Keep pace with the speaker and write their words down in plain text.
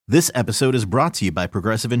This episode is brought to you by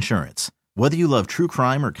Progressive Insurance. Whether you love true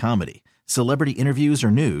crime or comedy, celebrity interviews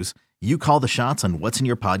or news, you call the shots on what's in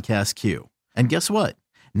your podcast queue. And guess what?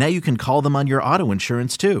 Now you can call them on your auto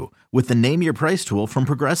insurance too with the Name Your Price tool from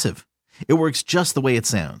Progressive. It works just the way it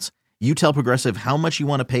sounds. You tell Progressive how much you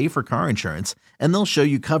want to pay for car insurance, and they'll show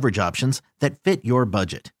you coverage options that fit your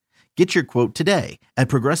budget. Get your quote today at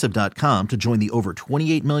Progressive.com to join the over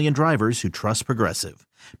 28 million drivers who trust Progressive.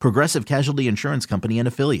 Progressive Casualty Insurance Company and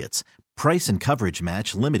Affiliates. Price and coverage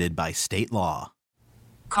match limited by state law.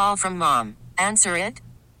 Call from mom. Answer it.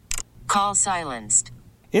 Call silenced.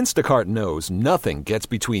 Instacart knows nothing gets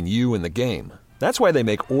between you and the game. That's why they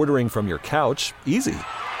make ordering from your couch easy.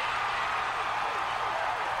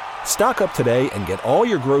 Stock up today and get all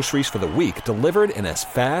your groceries for the week delivered in as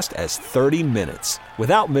fast as 30 minutes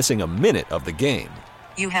without missing a minute of the game.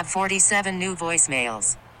 You have 47 new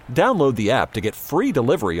voicemails. Download the app to get free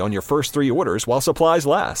delivery on your first 3 orders while supplies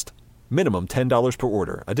last. Minimum $10 per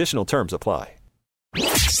order. Additional terms apply.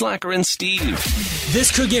 Slacker and Steve.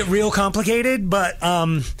 This could get real complicated, but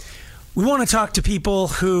we want to talk to people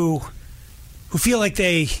who feel like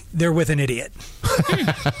they're with an idiot.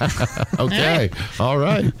 Okay. All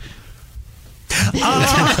right.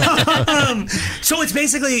 So it's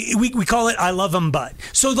basically, we call it I love them, but.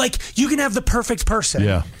 So, like, you can have the perfect person.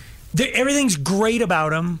 Yeah. Everything's great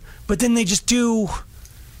about them, but then they just do.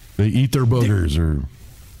 They eat their boogers or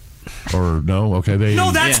no? Okay.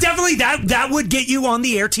 No, that's definitely, that would get you on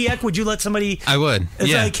the air, TX. Would you let somebody? I would.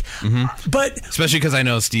 Yeah. Like, but. Especially because I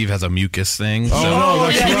know Steve has a mucus thing. So. Oh, no,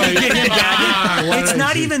 that's right. It's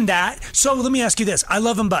not even that. So let me ask you this. I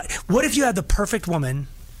love them, but what if you had the perfect woman?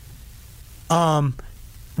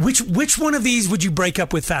 Which one of these would you break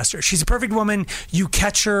up with faster? She's a perfect woman. You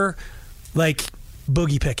catch her, like,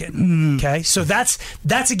 boogie picking. Okay, so that's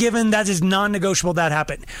a given. That is non-negotiable. That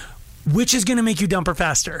happened. Which is going to make you dump her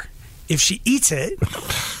faster? If she eats it,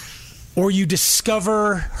 or you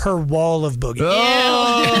discover her wall of boogie.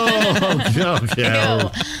 Oh, okay.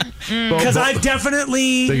 Because I've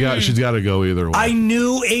definitely... she's got to go either way. I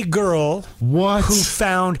knew a girl who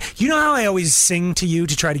found... You know how I always sing to you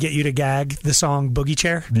to try to get you to gag the song Boogie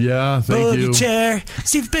Chair? Yeah, thank you. Boogie Chair.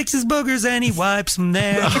 Steve picks his boogers and he wipes them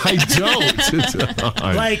there. I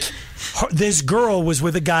don't. Like, this girl was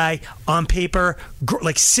with a guy on paper,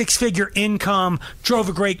 like 6-figure income, drove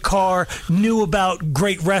a great car, knew about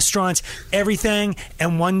great restaurants, everything.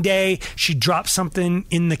 And one day she dropped something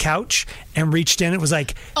in the couch and reached in. It was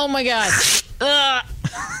like... Oh my God.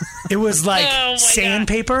 It was like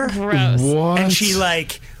sandpaper. Gross. What? And she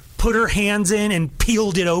like put her hands in and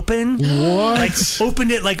peeled it open. What? Like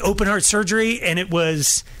opened it like open heart surgery, and it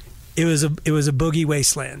was a boogie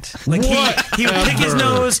wasteland. Like he would pick his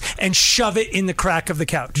nose and shove it in the crack of the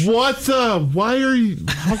couch. What the? Why are you?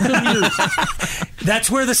 How come you're?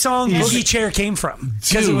 That's where the song Boogie Chair came from.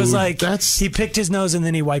 Because it was like he picked his nose and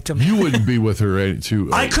then he wiped him. You wouldn't be with her too.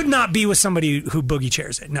 I could not be with somebody who boogie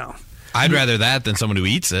chairs it. No. I'd rather that than someone who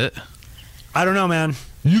eats it. I don't know, man.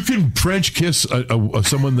 You can French kiss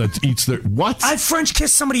someone that eats their what? I've French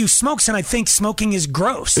kissed somebody who smokes, and I think smoking is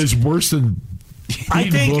gross. It's worse than. I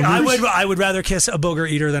think boogers? I would rather kiss a booger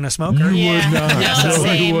eater than a smoker. You would not.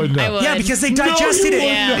 No, you would not. I would. Yeah, because they digested it.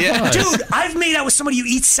 Yeah. Dude, I've made out with somebody who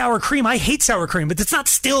eats sour cream. I hate sour cream, but the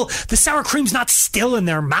sour cream's not still in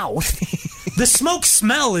their mouth. The smoke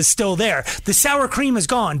smell is still there. The sour cream is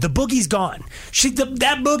gone. The boogie's gone.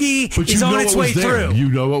 That boogie is on its way through. You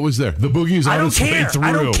know what was there. The boogie's on its way through.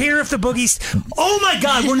 I don't care if the boogie's... Oh my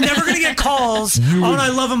God, we're never going to get calls on I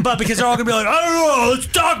Love 'Em But because they're all going to be like, I don't know, let's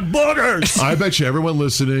talk boogers. I bet you everyone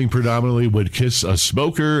listening predominantly would kiss a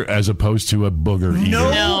smoker as opposed to a booger eater.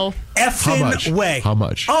 No. Effing way. How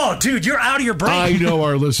much? Oh, dude, you're out of your brain. I know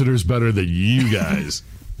our listeners better than you guys.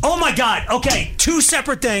 Oh my God. Okay, 2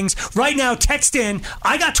 separate things. Right now, text in.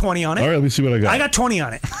 I got 20 on it. All right, let me see what I got. I got 20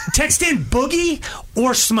 on it. Text in boogie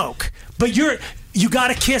or smoke. But you got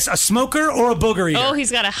to kiss a smoker or a booger eater. Oh,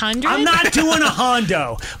 he's got 100? I'm not doing a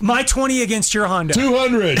Hondo. My 20 against your Hondo.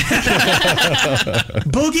 200.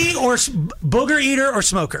 Boogie or booger eater or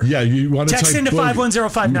smoker. Yeah, you want to text into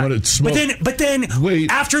 51059. But then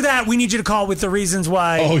wait. After that, we need you to call with the reasons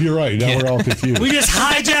why. Oh, you're right. Now we're all confused. We just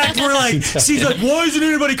hijacked. We're like, Steve's like, why isn't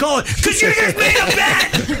anybody calling? Because you just made a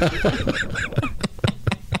bet.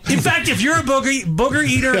 In fact, if you're a booger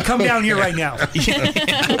eater, come down here right now.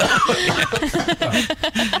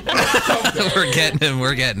 We're getting him.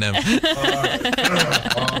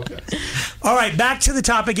 All right, back to the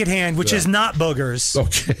topic at hand, which is not boogers.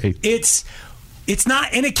 Okay. It's not,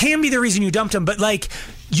 and it can be the reason you dumped him, but like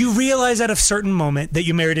you realize at a certain moment that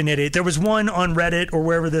you married an idiot. There was one on Reddit or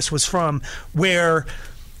wherever this was from where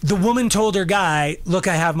the woman told her guy, look,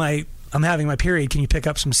 I'm having my period. Can you pick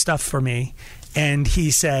up some stuff for me? And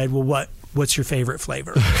he said, well, what's your favorite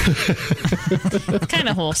flavor? Kind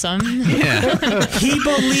of wholesome. Yeah. He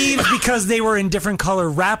believed because they were in different color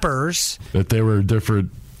wrappers that they were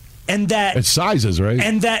different. And that it's sizes, right?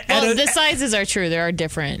 And that the sizes are true. There are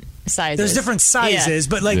different sizes. There's different sizes,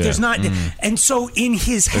 but there's not. And so in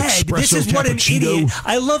his head, this is what an idiot.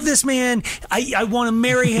 I love this man. I want to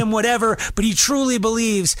marry him, whatever. But he truly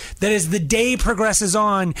believes that as the day progresses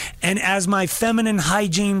on, and as my feminine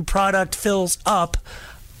hygiene product fills up,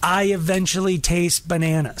 I eventually taste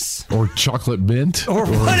bananas. Or chocolate mint. Or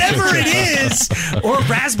whatever it is. Or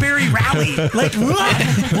raspberry rally. Like, what?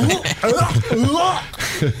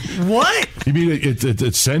 You mean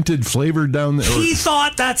it's scented, flavored down there? He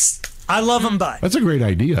thought I love him, but. That's a great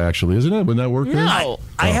idea, actually, isn't it? Wouldn't that work? No.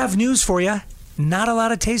 I have news for you. Not a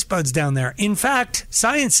lot of taste buds down there. In fact,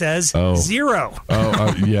 science says 0.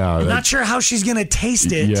 Yeah. Not sure how she's going to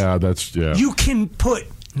taste it. Yeah, You can put...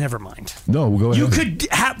 Never mind. No, we'll go ahead. You could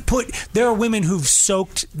there are women who've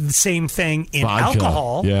soaked the same thing in vodka.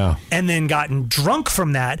 alcohol and then gotten drunk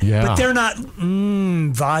from that, but they're not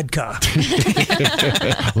vodka.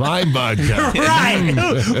 Lime vodka. Right.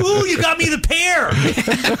 Ooh, you got me the pear.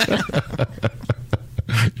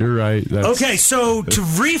 You're right. Okay, so to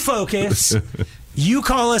refocus, you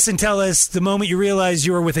call us and tell us the moment you realize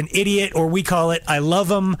you were with an idiot, or we call it I love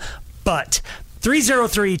them, but...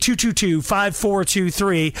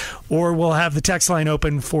 303-222-5423, or we'll have the text line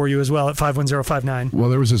open for you as well at 51059. Well,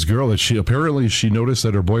 there was this girl that she noticed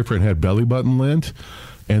that her boyfriend had belly button lint,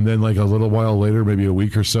 and then like a little while later, maybe a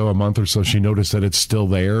week or so, a month or so, she noticed that it's still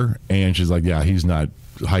there, and she's like, yeah, he's not,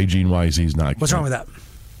 hygiene-wise, he's not. What's wrong with that?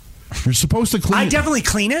 You're supposed to clean it. I definitely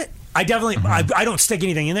clean it. I don't stick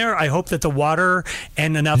anything in there. I hope that the water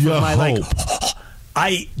and enough of my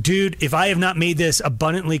dude, if I have not made this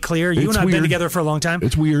abundantly clear, you and I have been together for a long time.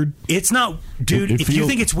 It's weird. It's not, dude. If you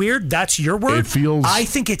think it's weird, that's your word. I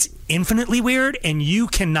think it's infinitely weird, and you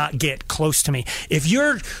cannot get close to me. If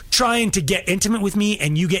you're trying to get intimate with me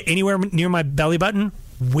and you get anywhere near my belly button,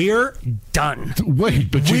 we're done.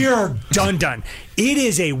 Wait, but we're done. It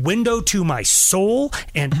is a window to my soul,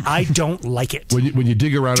 and I don't like it. When you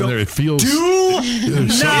dig around in there, it feels. Do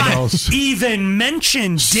not even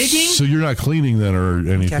mention digging. So you're not cleaning then or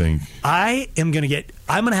anything. Okay.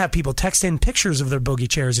 I'm gonna have people text in pictures of their boogie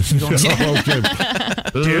chairs if you don't.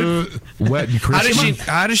 Dude, wet and crispy.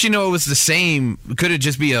 How does she know it was the same? Could it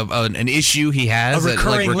just be an issue he has? A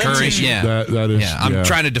recurring issue? Yeah, that is. Yeah, I'm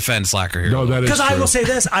trying to defend Slacker here. No, that is because I will say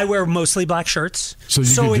this: I wear mostly black shirts, so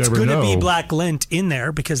it's going to be black lint in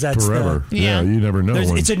there because that's forever. You never know.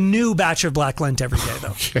 It's a new batch of black lint every day, though.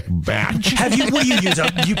 Okay, batch. What do you use?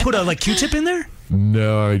 You put a Q-tip in there?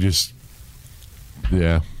 No, I just.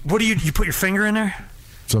 Yeah. What do you put your finger in there?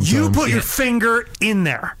 Sometimes. You put your finger in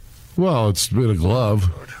there. Well, it's been a glove.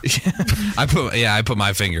 I put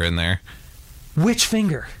my finger in there. Which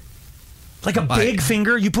finger? Like a big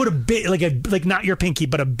finger? You put a big, like not your pinky,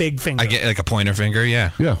 but a big finger. I get like a pointer finger.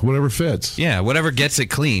 Yeah. Yeah, whatever fits. Yeah, whatever gets it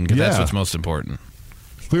clean, because that's what's most important.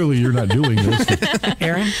 Clearly, you're not doing this.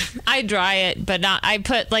 Aaron? I dry it, but not. I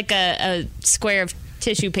put like a square of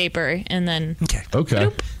tissue paper and then. Okay.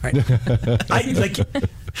 Right.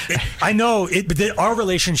 I know it, but our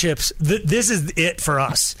relationships. This is it for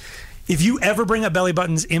us. If you ever bring up belly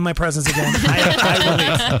buttons in my presence again, I will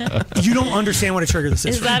leave. You don't understand what a trigger this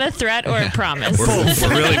is. Is that a threat or a promise? We're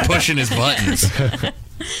really pushing his buttons.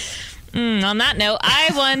 On that note,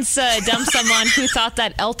 I once dumped someone who thought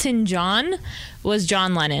that Elton John was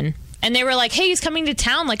John Lennon. And they were like, hey, he's coming to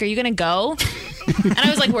town. Like, are you going to go? And I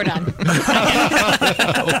was like, we're done.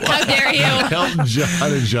 How dare you? Elton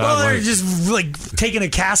John and John. Well, they're just like taking a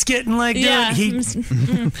casket and like, yeah.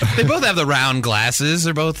 They both have the round glasses.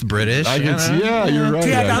 They're both British. Yeah, you're right.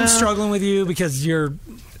 Yeah, I'm struggling with you because you're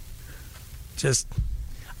just.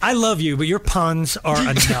 I love you, but your puns are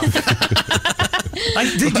enough.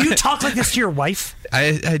 Did you talk like this to your wife?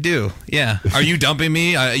 I do. Yeah. Are you dumping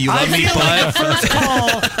me? You love me, but like the first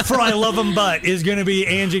call for I love him, but is going to be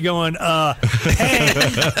Angie going, hey,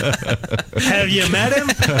 have you met him?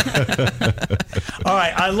 All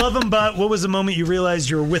right. I love him, but what was the moment you realized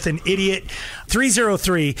you were with an idiot?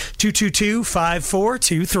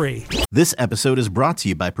 303-222-5423. This episode is brought to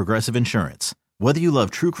you by Progressive Insurance. Whether you love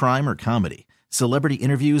true crime or comedy, celebrity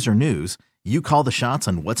interviews or news, you call the shots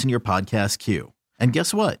on what's in your podcast queue. And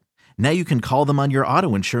guess what? Now you can call them on your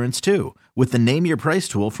auto insurance too with the Name Your Price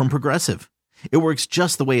tool from Progressive. It works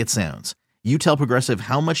just the way it sounds. You tell Progressive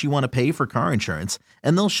how much you want to pay for car insurance,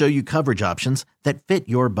 and they'll show you coverage options that fit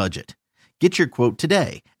your budget. Get your quote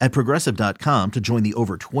today at Progressive.com to join the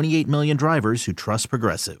over 28 million drivers who trust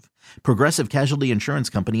Progressive. Progressive Casualty Insurance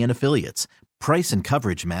Company and Affiliates. Price and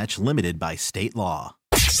coverage match limited by state law.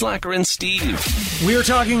 Slacker and Steve. We were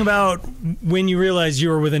talking about when you realized you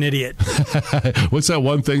were with an idiot. What's that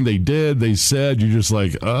one thing they did? They said, you're just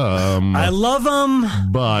like, I love them,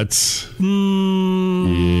 but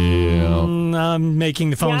yeah. I'm making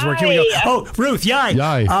the phones work. Here we go. Oh, Ruth,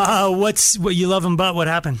 yay. What you love them, but what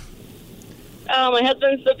happened? Oh, my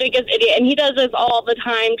husband's the biggest idiot, and he does this all the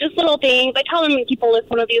time. Just little things. I tell him to keep a list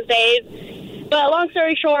one of these days. But long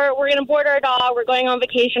story short, we're going to board our dog. We're going on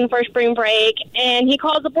vacation for spring break. And he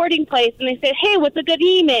calls the boarding place, and they say, hey, what's a good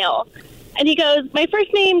email? And he goes, my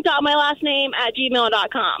first name dot my last name at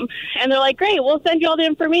gmail.com. And they're like, great, we'll send you all the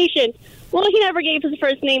information. Well, he never gave his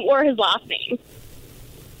first name or his last name.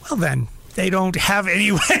 Well, then, they don't have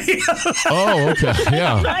any way. Oh, okay,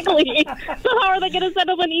 yeah. Exactly. So how are they going to send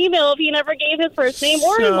him an email if he never gave his first name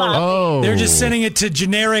or his last name? Oh. They're just sending it to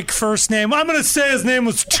generic first name. I'm going to say his name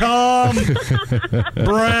was Tom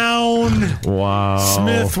Brown. Wow.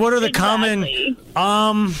 Smith. What are the common?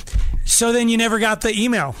 So then you never got the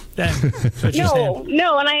email then?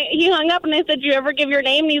 No. And he hung up and I said, did you ever give your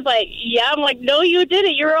name? And he's like, yeah. I'm like, no, you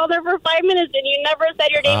didn't. You were all there for 5 minutes and you never said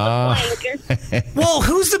your name was blank. Well,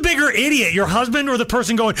 who's the bigger idiot, your husband or the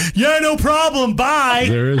person going, yeah, no problem, bye?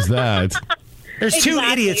 There is that. There's two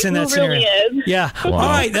idiots in that scenario. Really is. Yeah. Wow. All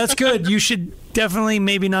right, that's good. You should definitely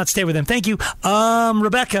maybe not stay with him. Thank you.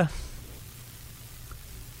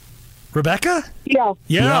 Rebecca? Yeah.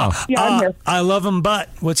 Yeah, I'm here. I love him, but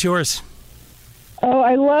what's yours? Oh,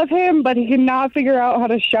 I love him, but he cannot figure out how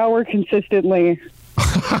to shower consistently.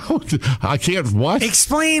 I can't, what?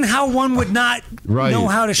 Explain how one would not know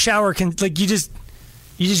how to shower. You just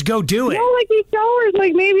go do it. No, he showers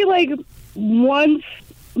maybe once,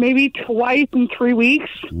 maybe twice in 3 weeks.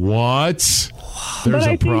 What? There's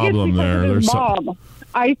a problem there. There's mom.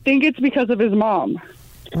 I think it's because of his mom.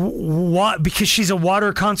 What? Because she's a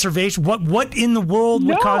water conservation? What in the world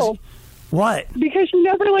would cause... What? Because she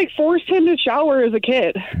never forced him to shower as a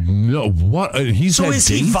kid. No, what? He's so had is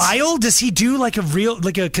dates? He vile? Does he do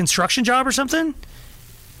a construction job or something?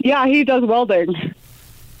 Yeah, he does welding.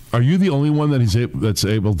 Are you the only one that's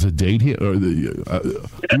able to date him? Or you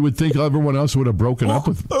would think everyone else would have broken up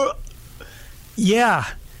with. Yeah.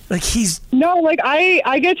 He's... No,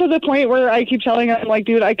 I get to the point where I keep telling him,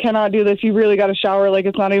 dude, I cannot do this. You really got to shower.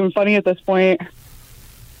 It's not even funny at this point.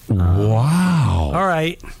 Wow. All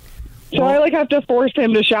right. So I have to force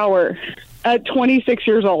him to shower at 26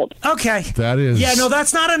 years old. Okay. That is... Yeah, no,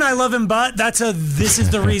 that's not an I love him, but that's this is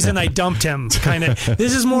the reason I dumped him kind of.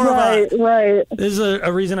 This is more of a... Right. This is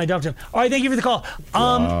a reason I dumped him. All right, thank you for the call.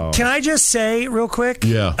 Wow. Can I just say real quick?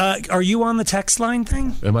 Yeah. Are you on the text line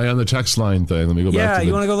thing? Am I on the text line thing? Let me go back to Yeah,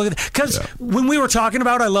 you want to go look at that? Because when we were talking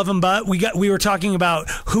about I love him, but we were talking about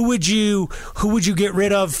who would you get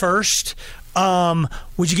rid of first?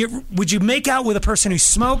 Would you make out with a person who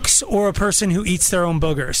smokes or a person who eats their own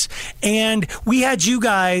boogers? And we had you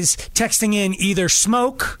guys texting in either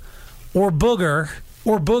smoke or booger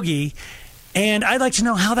or boogie, and I'd like to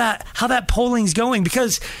know how that polling's going,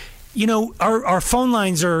 because our phone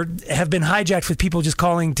lines have been hijacked with people just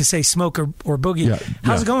calling to say smoke or boogie.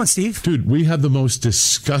 How's it going, Steve? Dude, we have the most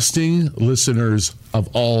disgusting listeners of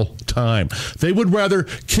all time. They would rather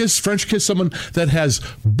French kiss someone that has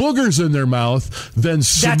boogers in their mouth than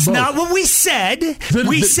smoke. That's not what we said.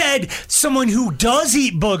 We said someone who does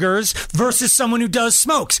eat boogers versus someone who does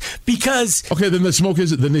smokes. Because... Okay, then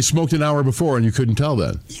then they smoked an hour before and you couldn't tell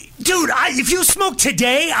then. Dude, if you smoke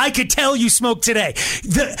today, I could tell you smoked today.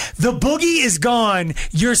 The boogie is gone.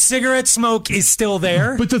 Your cigarette smoke is still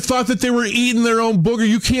there. But the thought that they were eating their own booger,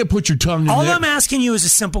 you can't put your tongue in there. All I'm asking you is a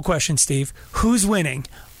simple question, Steve. Who's winning?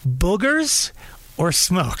 Boogers or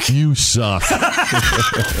smoke? You suck.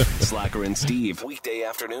 Slacker and Steve, weekday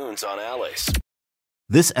afternoons on Alice.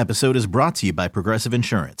 This episode is brought to you by Progressive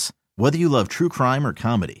Insurance. Whether you love true crime or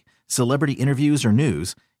comedy, celebrity interviews or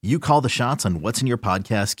news, you call the shots on what's in your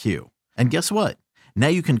podcast queue. And guess what? Now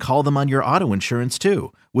you can call them on your auto insurance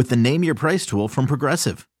too with the Name Your Price tool from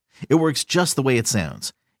Progressive. It works just the way it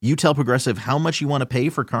sounds. You tell Progressive how much you want to pay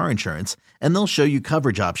for car insurance, and they'll show you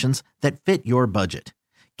coverage options that fit your budget.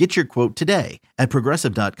 Get your quote today at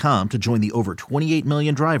Progressive.com to join the over 28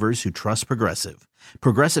 million drivers who trust Progressive.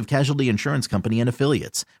 Progressive Casualty Insurance Company and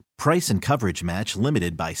Affiliates. Price and coverage match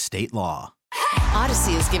limited by state law.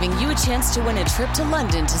 Odyssey is giving you a chance to win a trip to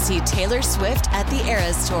London to see Taylor Swift at the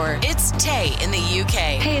Eras Tour. It's Tay in the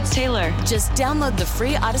UK. Hey, it's Taylor. Just download the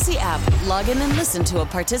free Odyssey app, log in and listen to a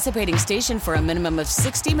participating station for a minimum of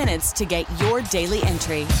 60 minutes to get your daily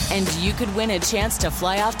entry. And you could win a chance to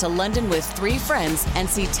fly off to London with 3 friends and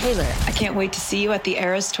see Taylor. I can't wait to see you at the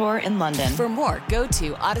Eras Tour in London. For more, go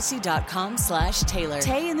to odyssey.com/Taylor.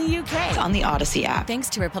 Tay in the UK. It's on the Odyssey app. Thanks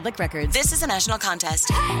to Republic Records. This is a national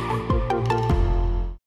contest.